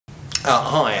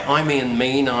Hi, I'm Ian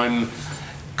Mean. I'm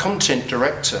Content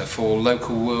Director for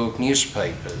local world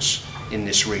newspapers in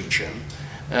this region.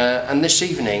 And this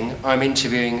evening I'm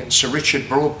interviewing Sir Richard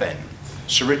Broadbent.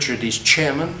 Sir Richard is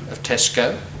Chairman of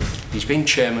Tesco. He's been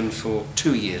Chairman for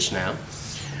 2 years now.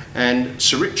 And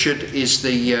Sir Richard is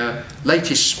the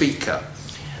latest speaker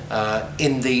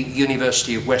in the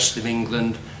University of West of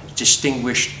England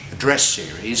Distinguished Address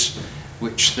series,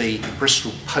 which the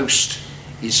Bristol Post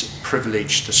is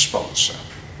privileged to sponsor.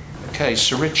 Okay,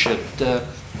 Sir Richard,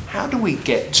 how do we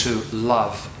get to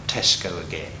love Tesco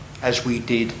again, as we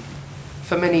did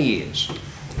for many years?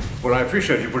 Well, I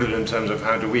appreciate you put it in terms of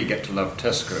how do we get to love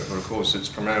Tesco, but of course it's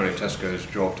primarily Tesco's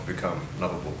job to become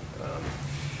lovable.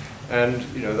 And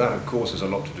you know, that of course has a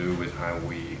lot to do with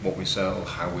what we sell,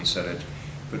 how we sell it,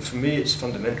 but for me it's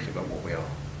fundamentally about what we are.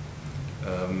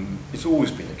 It's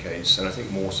always been the case, and I think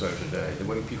more so today, that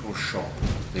when people shop,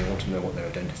 they want to know what they're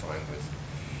identifying with.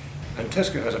 And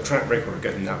Tesco has a track record of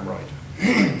getting that right.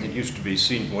 It used to be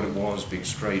seen for what it was, being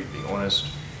straight, being honest,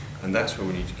 and that's where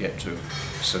we need to get to,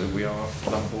 so that we are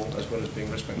lovable as well as being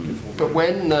respected. But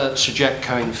when Sir Jack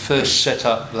Cohen first set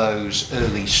up those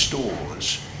early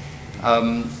stores,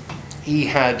 he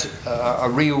had a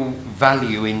real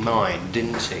value in mind,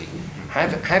 didn't he?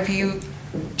 Have you,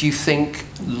 do you think,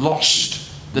 lost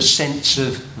the sense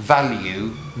of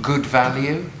value, good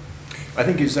value? I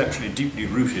think it's actually deeply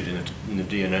rooted in the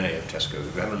DNA of Tesco.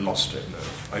 We haven't lost it, no.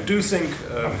 I do think,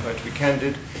 to be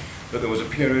candid, that there was a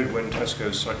period when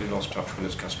Tesco slightly lost touch with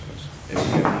its customers. It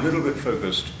became a little bit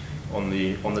focused on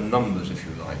the numbers, if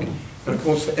you like. And of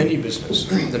course, for any business,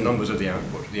 the numbers are the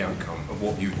output, the outcome of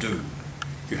what you do.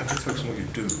 You have to focus on what you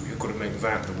do. You've got to make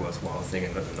that the worthwhile thing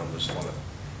and let the numbers follow.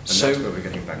 And that's where we're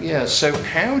getting back to. Yeah, so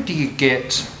how do you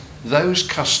get those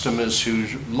customers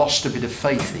who've lost a bit of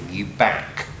faith in you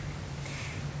back?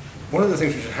 One of the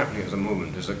things which is happening at the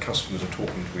moment is that customers are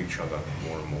talking to each other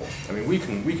more and more. I mean, we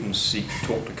can seek to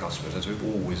talk to customers as we've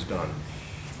always done.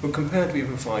 But compared to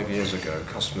even 5 years ago,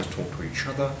 customers talk to each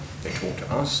other, they talk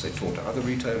to us, they talk to other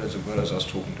retailers as well as us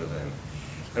talking to them.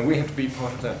 And we have to be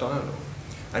part of that dialogue.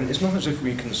 And it's not as if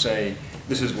we can say,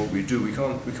 this is what we do. We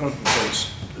can't in a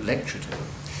sense lecture to them.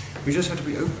 We just have to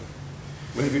be open.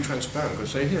 We have to be transparent. We've got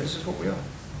to say, here, this is what we are.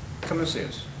 Come and see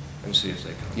us. And see as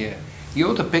they come. Yeah.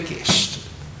 You're the biggest,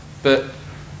 but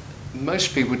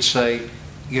most people would say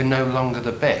you're no longer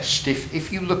the best.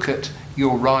 If you look at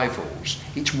your rivals,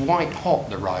 it's white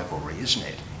hot, the rivalry, isn't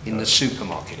it, in the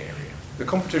supermarket area? The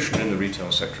competition in the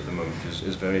retail sector at the moment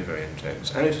is very, very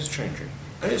intense, and it is changing.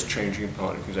 And it's changing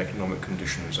partly because economic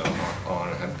conditions are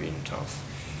and have been tough.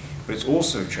 But it's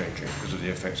also changing because of the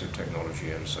effects of technology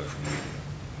and social media.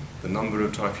 The number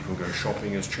of times people go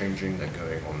shopping is changing. They're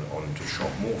going on to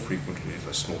shop more frequently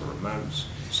for smaller amounts.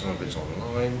 Some of it's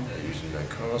online, they're using their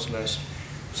cars less.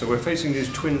 So we're facing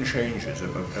these twin changes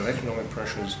of economic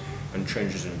pressures and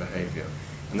changes in behaviour.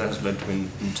 And that has led to an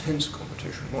intense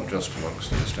competition, not just amongst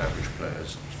the established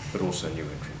players, but also new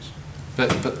entrants.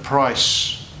 But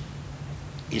price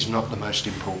is not the most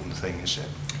important thing, is it?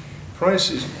 Price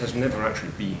has never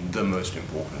actually been the most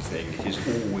important thing. It is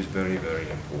always very, very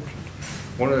important.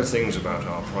 One of the things about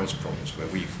our price promise, where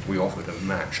we offer to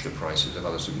match the prices of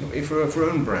other supermarkets, for our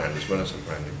own brand as well as some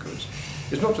branded goods,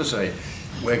 is not to say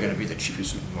we're going to be the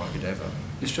cheapest supermarket ever.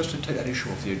 It's just to take that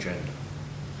issue off the agenda.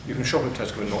 You can shop at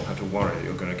Tesco and not have to worry that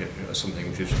you're going to get something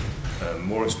which is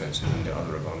more expensive than the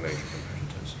other of our major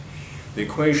competitors. The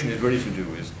equation is really to do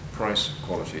with price,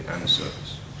 quality and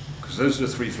service, because those are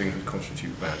the three things that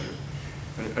constitute value.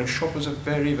 And shoppers are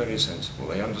very, very sensible.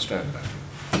 They understand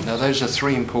value. Now, those are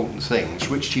three important things.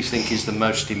 Which do you think is the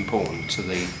most important to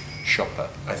the shopper?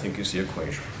 I think it's the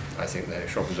equation. I think the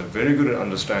shoppers are very good at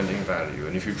understanding value,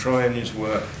 and if you try and use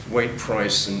weight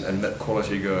price and let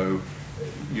quality go,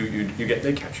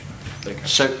 they catch you.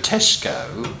 So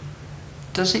Tesco,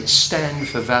 does it stand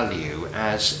for value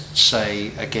as,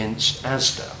 say, against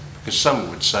Asda? Because some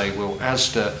would say, well,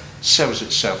 Asda sells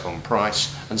itself on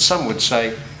price, and some would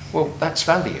say, well, that's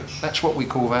value. That's what we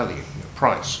call value,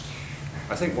 price.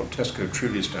 I think what Tesco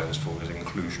truly stands for is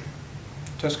inclusion.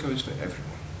 Tesco is for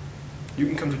everyone. You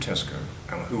can come to Tesco,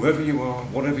 and whoever you are,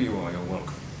 whatever you are, you're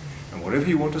welcome. And whatever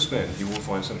you want to spend, you will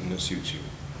find something that suits you.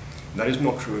 And that is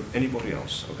not true of anybody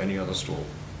else, of any other store.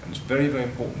 And it's very, very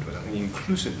important. But I think the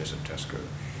inclusiveness of Tesco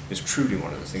is truly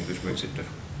one of the things which makes it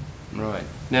different. Right.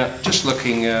 Now, just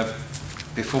looking,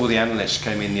 before the analysts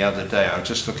came in the other day, I was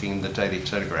just looking in the Daily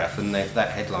Telegraph, and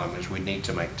that headline was, "We need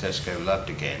to make Tesco loved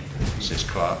again," says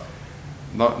Clark.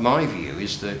 My view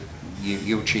is that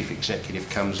your chief executive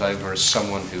comes over as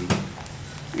someone who,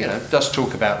 does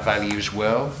talk about values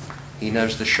well. He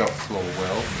knows the shop floor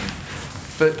well.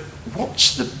 But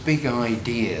what's the big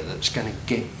idea that's going to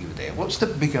get you there? What's the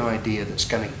big idea that's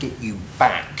going to get you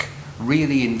back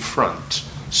really in front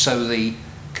so the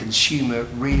consumer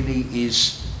really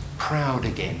is proud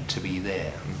again to be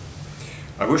there?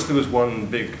 I wish there was one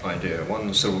big idea,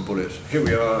 one silver bullet. Here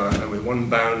we are, and with one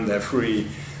bound they're free.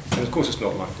 And of course it's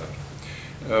not like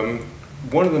that.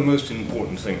 One of the most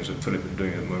important things that Philip is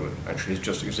doing at the moment actually is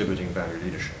just exhibiting value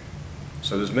leadership.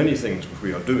 So there's many things which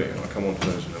we are doing, and I'll come on to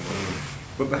those in a moment.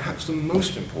 But perhaps the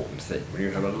most important thing, when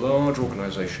you have a large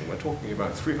organisation, we're talking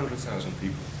about 300,000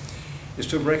 people, is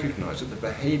to recognise that the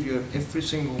behaviour of every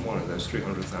single one of those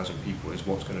 300,000 people is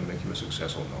what's going to make you a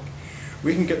success or not.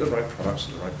 We can get the right products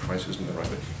and the right prices and the right,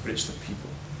 but it's the people.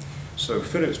 So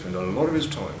Philip spent a lot of his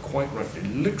time, quite rightly,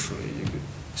 literally,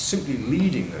 simply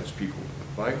leading those people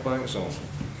by example,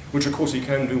 which of course he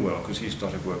can do well because he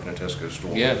started working at a Tesco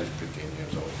store when he was 15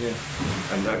 years old.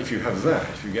 Yeah. And if you have that,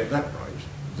 if you get that right,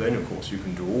 then of course you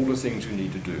can do all the things you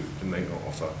need to do to make your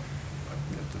offer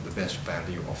the best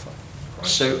value offer.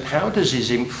 So how does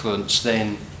his influence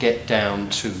then get down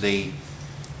to the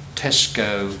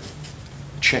Tesco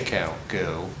checkout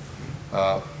girl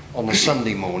on a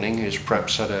Sunday morning who's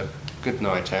perhaps had a good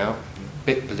night out,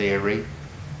 bit bleary,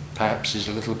 perhaps is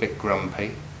a little bit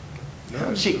grumpy? How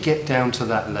does it get down to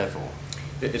that level?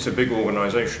 It's a big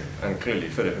organisation, and clearly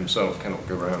Philip himself cannot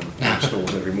go around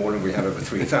stores every morning. We have over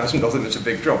 3,000 of them. It's a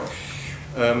big job.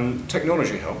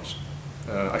 Technology helps.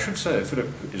 I should say Philip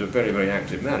is a very, very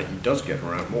active man. He does get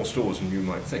around more stores than you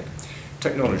might think.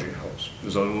 Technology helps.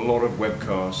 There's a lot of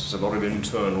webcasts, a lot of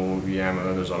internal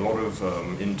yammer, there's a lot of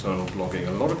internal blogging.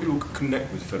 A lot of people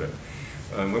connect with Philip.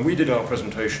 When we did our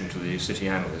presentation to the city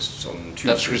analysts on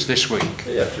Tuesday... That was this week?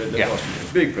 Yes, last week.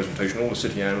 A big presentation, all the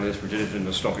city analysts, we did it in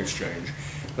the stock exchange.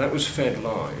 That was fed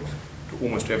live to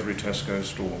almost every Tesco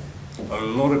store. A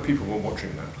lot of people were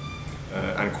watching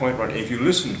that. And quite right, if you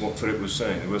listened to what Philip was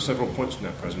saying, there were several points in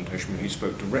that presentation when he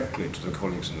spoke directly to the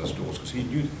colleagues in the stores because he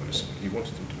knew they were listening, he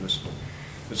wanted them to listen.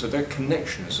 And so that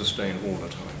connection is sustained all the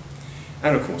time.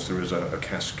 And of course there is a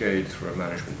cascade through a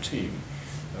management team,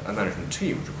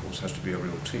 which of course has to be a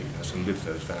real team, has to live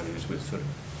those values with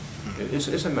Philip.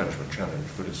 It's a management challenge,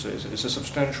 but it's a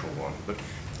substantial one. But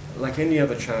like any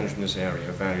other challenge in this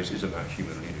area, values is about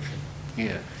human leadership.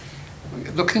 Yeah.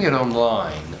 Looking at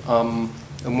online,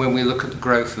 and when we look at the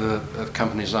growth of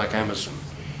companies like Amazon,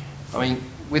 I mean,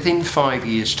 within 5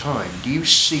 years' time, do you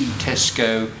see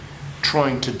Tesco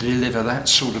trying to deliver that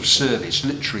sort of service,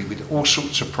 literally with all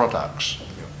sorts of products?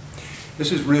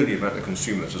 This is really about the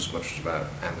consumers as much as about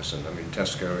Amazon. I mean,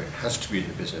 Tesco has to be in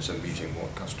the business of meeting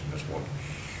what customers want.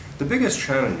 The biggest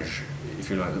challenge, if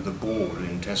you like, that the board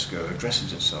in Tesco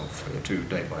addresses itself to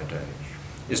day by day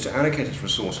is to allocate its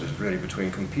resources really between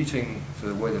competing for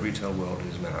the way the retail world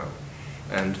is now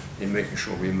and in making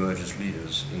sure we emerge as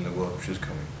leaders in the world which is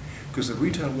coming. Because the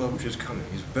retail world which is coming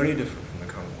is very different from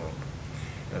the current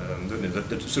world.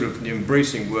 The sort of the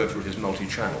embracing word for it is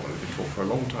multi-channel, and we can talk for a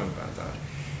long time about that.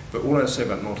 But all I say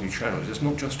about multi-channel is it's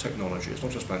not just technology, it's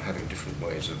not just about having different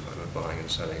ways of buying and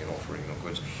selling and offering your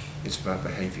goods, it's about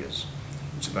behaviours.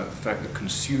 It's about the fact that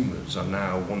consumers are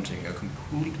now wanting a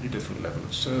completely different level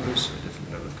of service, a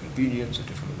different level of convenience, a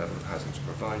different level of how things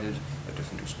are provided, a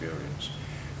different experience.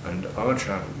 And our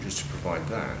challenge is to provide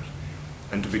that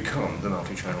and to become the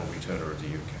multi-channel retailer of the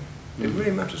UK. It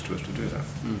really matters to us to do that.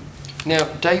 Now,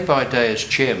 day by day as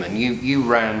chairman, you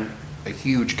ran a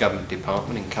huge government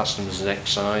department in customs and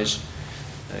excise.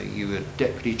 You were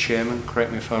deputy chairman,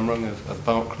 correct me if I'm wrong, of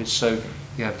Barclays, so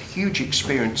you have huge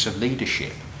experience of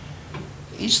leadership.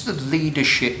 Is the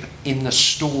leadership in the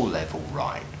store level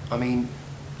right? I mean,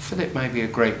 Philip may be a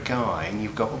great guy and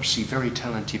you've got obviously very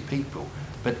talented people,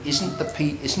 but isn't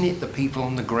it the people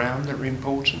on the ground that are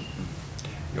important?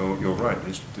 You're right,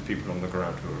 it's the people on the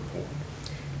ground who are important.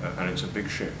 And it's a big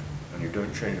ship, and you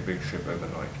don't change a big ship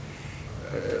overnight.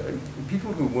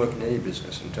 People who work in any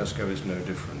business, and Tesco is no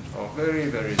different, are very,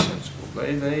 very sensible.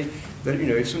 They you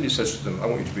know, if somebody says to them, I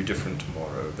want you to be different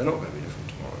tomorrow, they're not going to be different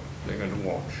tomorrow. They're going to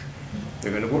watch.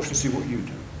 They're going to watch and see what you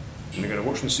do. And they're going to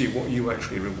watch and see what you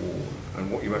actually reward, and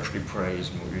what you actually praise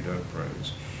and what you don't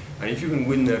praise. And if you can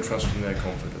win their trust and their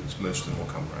confidence, most of them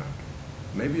will come round.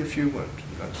 Maybe a few won't.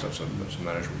 That's a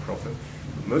management problem.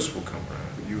 But most will come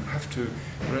round. But you have to,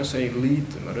 when I say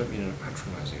lead them, I don't mean in a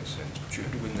patronising sense, but you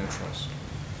have to win their trust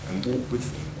and walk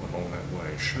with them along that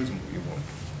way, show them what you want.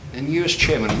 And you as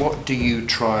chairman, what do you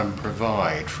try and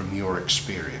provide from your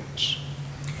experience?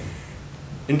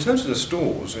 In terms of the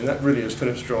stores, I mean, that really is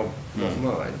Philip's job, not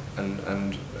mine.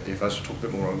 And if I was to talk a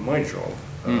bit more about my job,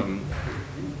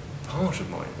 part of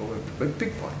mine, or a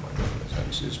big part of my job in a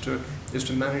sense, is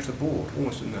to manage the board,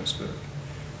 almost in that spirit.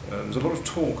 There's a lot of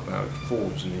talk about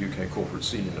boards in the UK corporate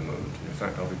scene in the moment. In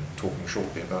fact, I'll be talking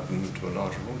shortly about them to a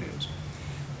larger audience.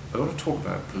 A lot of talk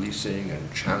about policing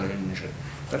and challenge. And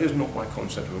that is not my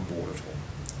concept of a board at all.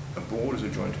 A board is a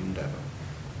joint endeavour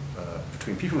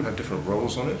between people who have different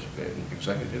roles on it,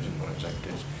 executives and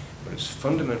non-executives, but it's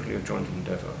fundamentally a joint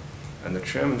endeavour. And the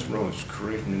chairman's role is to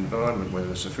create an environment where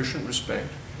there's sufficient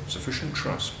respect, sufficient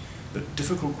trust, that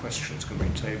difficult questions can be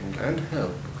tabled and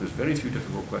held, because very few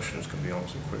difficult questions can be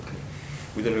answered quickly,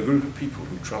 within a group of people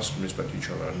who trust and respect each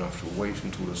other enough to wait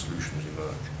until the solutions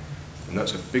emerge. And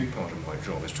that's a big part of my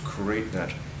job, is to create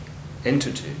that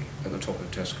entity at the top of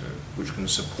Tesco which can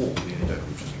support the endeavour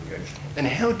which is engaged. And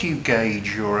how do you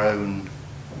gauge your own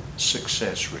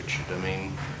success, Richard? I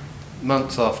mean,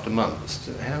 month after month,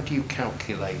 how do you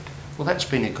calculate, well, that's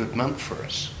been a good month for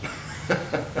us?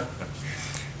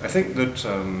 I think that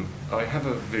I have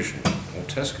a vision, or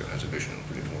Tesco has a vision,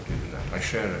 put it more deep than that. I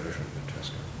share a vision with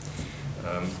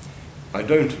Tesco. I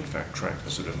don't, in fact, track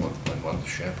the sort of month-by-month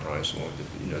share price or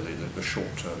the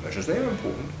short-term measures. They are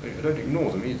important. I don't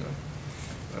ignore them either.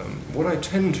 What I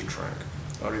tend to track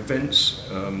are events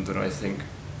that I think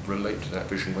relate to that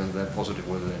vision, whether they're positive,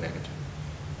 whether they're negative.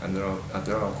 And there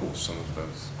are, of course, some of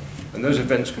both. And those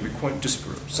events can be quite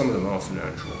disparate. Some of them are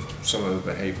financial, some of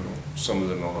them are behavioural, some of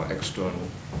them are external.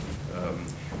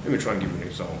 Let me try and give you an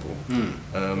example.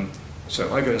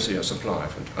 So I go and see a supplier,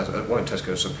 one of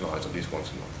Tesco's suppliers, at least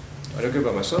once a month. I don't go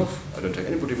by myself, I don't take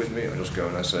anybody with me, I just go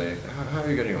and I say, how are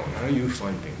you getting on? How are you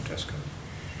finding Tesco?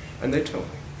 And they tell me,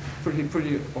 pretty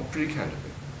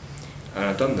candidly. And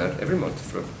I've done that every month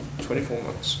for 24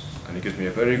 months. And it gives me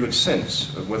a very good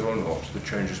sense of whether or not the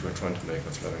changes we're trying to make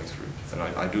are flowing through. And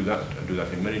I do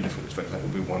that in many different respects. That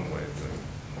would be one way of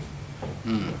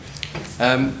doing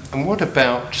it. And what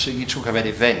about, so you talk about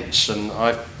events, and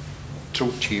I've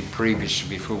talked to you previously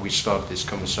before we started this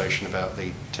conversation about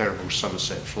the terrible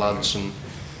Somerset floods and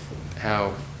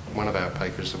how one of our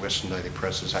papers, the Western Daily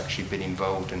Press, has actually been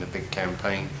involved in a big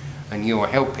campaign, and you're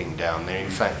helping down there. In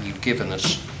fact, you've given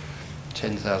us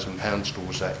 £10,000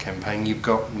 towards that campaign. You've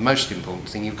got, most important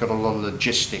thing, you've got a lot of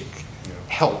logistic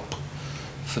help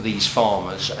for these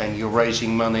farmers, and you're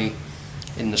raising money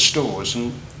in the stores.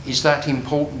 And is that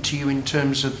important to you in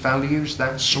terms of values,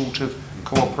 that sort of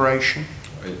cooperation?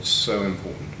 It's so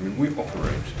important. I mean, we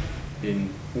operate in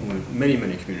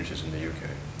many communities in the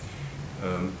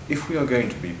UK. If we are going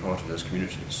to be part of those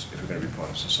communities, if we're going to be part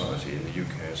of society in the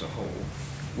UK as a whole,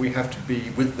 we have to be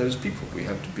with those people. We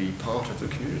have to be part of the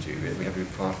community. We have to be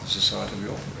part of the society we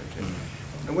operate in.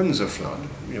 And when there's a flood,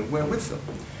 we're with them.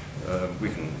 We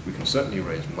can certainly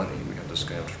raise money. We have the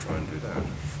scale to try and do that.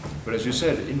 But as you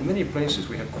said, in many places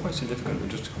we have quite significant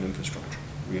logistical infrastructure.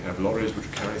 We have lorries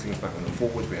which carry things back and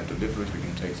forwards. We have deliveries. We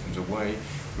can take things away.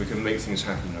 We can make things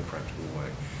happen in a practical way.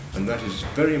 And that is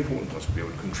very important to us to be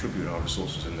able to contribute our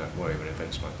resources in that way when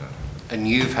events like that happen. And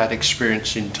you've had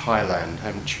experience in Thailand,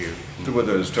 haven't you? There were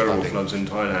those terrible floods in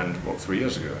Thailand, 3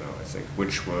 years ago now, I think,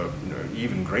 which were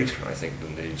even greater, I think,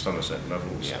 than the Somerset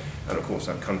levels. Yeah. And of course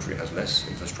that country has less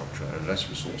infrastructure and less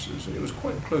resources, and it was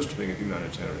quite close to being a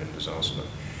humanitarian disaster.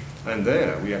 And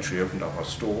there we actually opened up our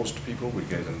stores to people, we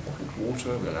gave them bottled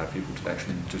water, we allowed people to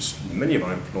actually, many of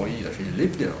our employees actually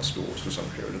lived in our stores for some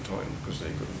period of time because they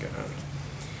couldn't get out.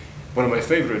 One of my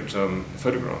favourite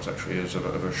photographs actually is of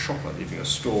a shopper leaving a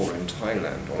store in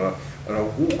Thailand on a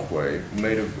walkway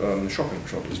made of shopping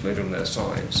trolleys made on their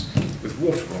sides, with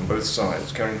water on both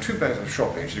sides, carrying 2 bags of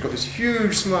shopping. She's got this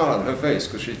huge smile on her face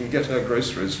because she can get her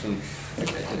groceries from, we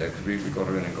got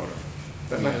her in and got her.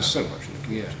 That matters so much in the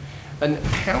community. Yeah. And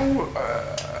how,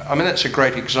 I mean, that's a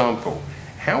great example.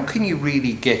 How can you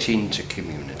really get into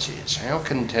communities? How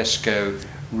can Tesco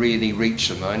really reach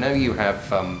them? I know you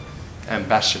have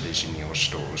ambassadors in your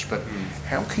stores, but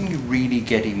how can you really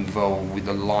get involved with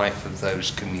the life of those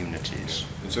communities?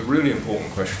 It's a really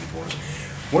important question for us.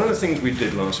 One of the things we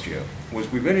did last year was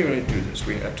we really do this.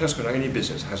 At Tesco, like any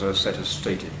business, has a set of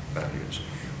stated values.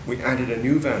 We added a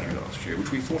new value last year,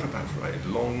 which we thought about for a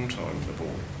long time at the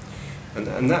board.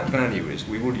 And that value is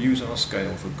we will use our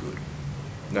scale for good.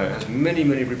 Now, it has many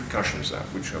repercussions, that,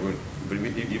 which I won't, but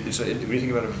when you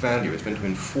think about a value, it's meant to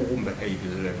inform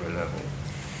behaviours at every level.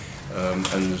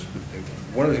 And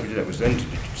one of the things we did was then to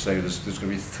say there's going to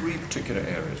be 3 particular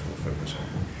areas we'll focus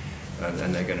on.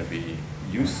 And they're going to be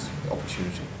youth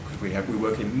opportunity, because we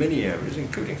work in many areas,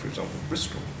 including, for example,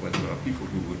 Bristol, where there are people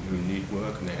who need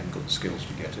work and they haven't got the skills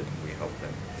to get it, and we help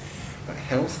them.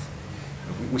 Health,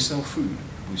 we sell food.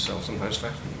 We sell sometimes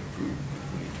fascinating food.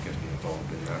 We need to get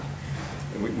involved in that.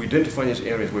 And we identify these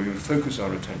areas where we focus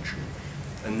our attention.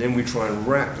 And then we try and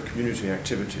wrap the community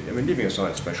activity. I mean, leaving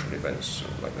aside special events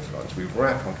like the floods, we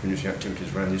wrap our community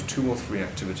activities around these 2 or 3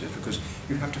 activities, because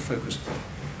you have to focus on it.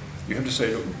 You have to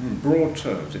say, look, in broad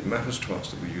terms, it matters to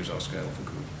us that we use our scale for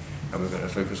good, and we're going to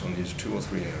focus on these 2 or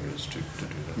 3 areas to do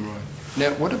that. Right.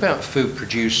 Now, what about food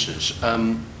producers?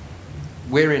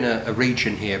 We're in a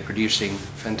region here producing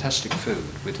fantastic food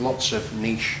with lots of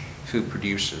niche food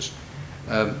producers.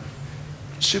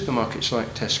 Supermarkets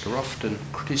like Tesco are often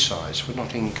criticised for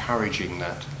not encouraging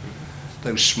that,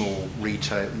 those small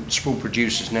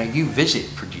producers. Now, you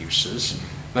visit producers,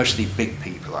 mostly big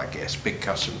people, I guess, big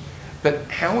customers, but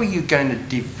how are you going to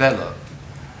develop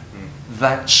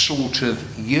that sort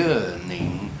of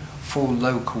yearning for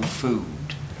local food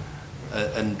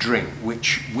and drink,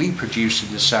 which we produce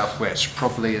in the southwest,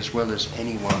 probably as well as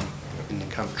anyone in the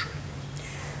country?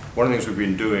 One of the things we've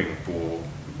been doing for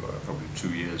probably 2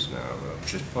 years now,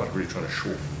 which is part of really trying to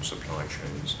shorten supply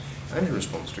chains, and in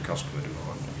response to customer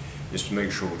demand, is to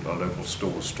make sure that our local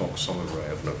stores stock some array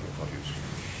of local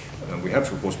produce. We have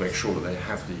to, of course, make sure that they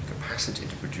have the capacity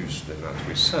to produce the amounts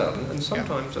we sell, and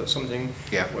sometimes that's something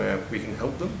where we can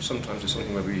help them, sometimes it's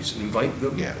something where we invite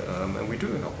them, and we do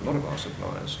help a lot of our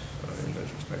suppliers in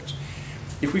those respects.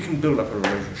 If we can build up a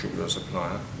relationship with a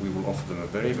supplier, we will offer them a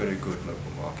very, very good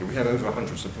local market. We have over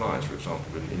 100 suppliers, for example,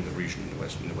 in the region, in the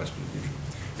western region.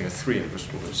 We have 3 in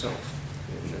Bristol itself,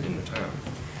 in the town.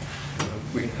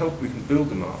 We can help, we can build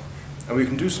them up, and we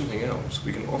can do something else.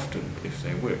 We can often, if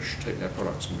they wish, take their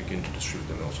products and begin to distribute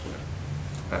them elsewhere.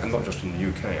 And not just in the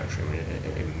UK, actually, I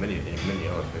mean, in many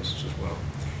other places as well.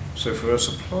 So for a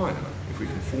supplier, if we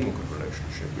can form a good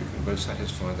relationship, we can both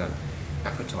satisfy that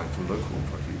appetite for local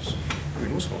produce. We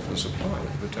can also offer the supplier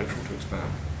the potential to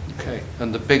expand. Okay,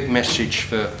 and the big message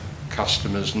for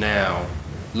customers now,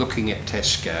 looking at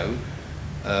Tesco,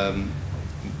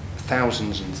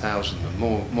 thousands and thousands, and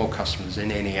more customers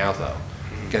than any other,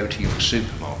 go to your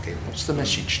supermarket. What's the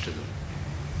message to them?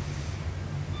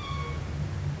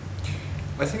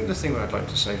 I think the thing that I'd like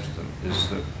to say to them is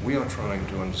that we are trying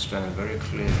to understand very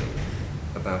clearly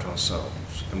about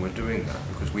ourselves, and we're doing that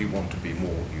because we want to be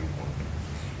more than you want.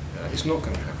 It's not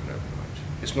going to happen overnight.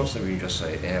 It's not something we can just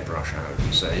say, airbrush out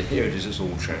and say, here it is, it's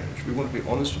all changed. We want to be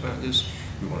honest about this.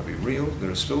 We want to be real.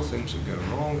 There are still things that go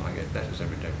wrong. I get letters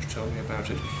every day which tell me about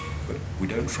it, but we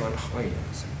don't try and hide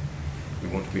anything. We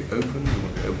want to be open. We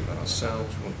want to be open about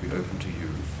ourselves. We want to be open to you.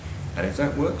 And if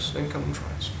that works, then come and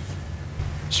try us.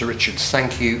 Sir Richard,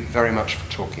 thank you very much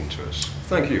for talking to us.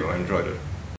 Thank you. I enjoyed it.